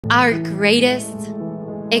Our greatest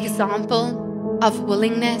example of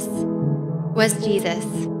willingness was Jesus,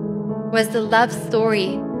 was the love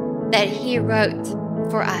story that he wrote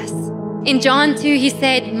for us. In John 2, he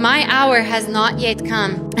said, "My hour has not yet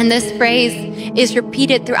come." And this phrase is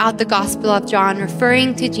repeated throughout the Gospel of John,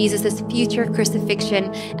 referring to Jesus' future crucifixion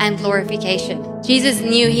and glorification. Jesus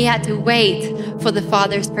knew he had to wait for the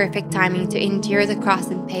Father's perfect timing to endure the cross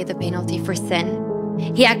and pay the penalty for sin.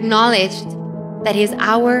 He acknowledged that his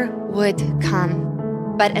hour would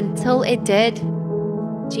come. But until it did,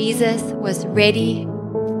 Jesus was ready,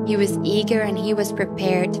 he was eager, and he was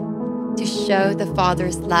prepared to show the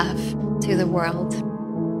Father's love to the world,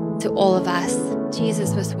 to all of us.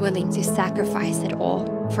 Jesus was willing to sacrifice it all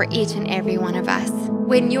for each and every one of us.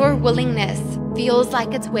 When your willingness feels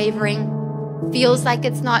like it's wavering, feels like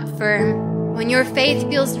it's not firm, when your faith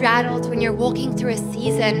feels rattled, when you're walking through a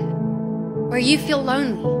season where you feel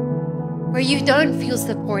lonely, where you don't feel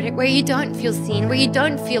supported, where you don't feel seen, where you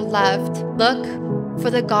don't feel loved, look for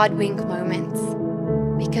the God wink moments,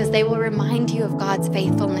 because they will remind you of God's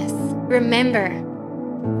faithfulness. Remember,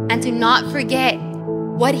 and to not forget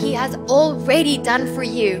what he has already done for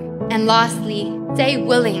you. And lastly, stay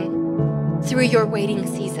willing through your waiting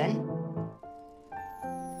season.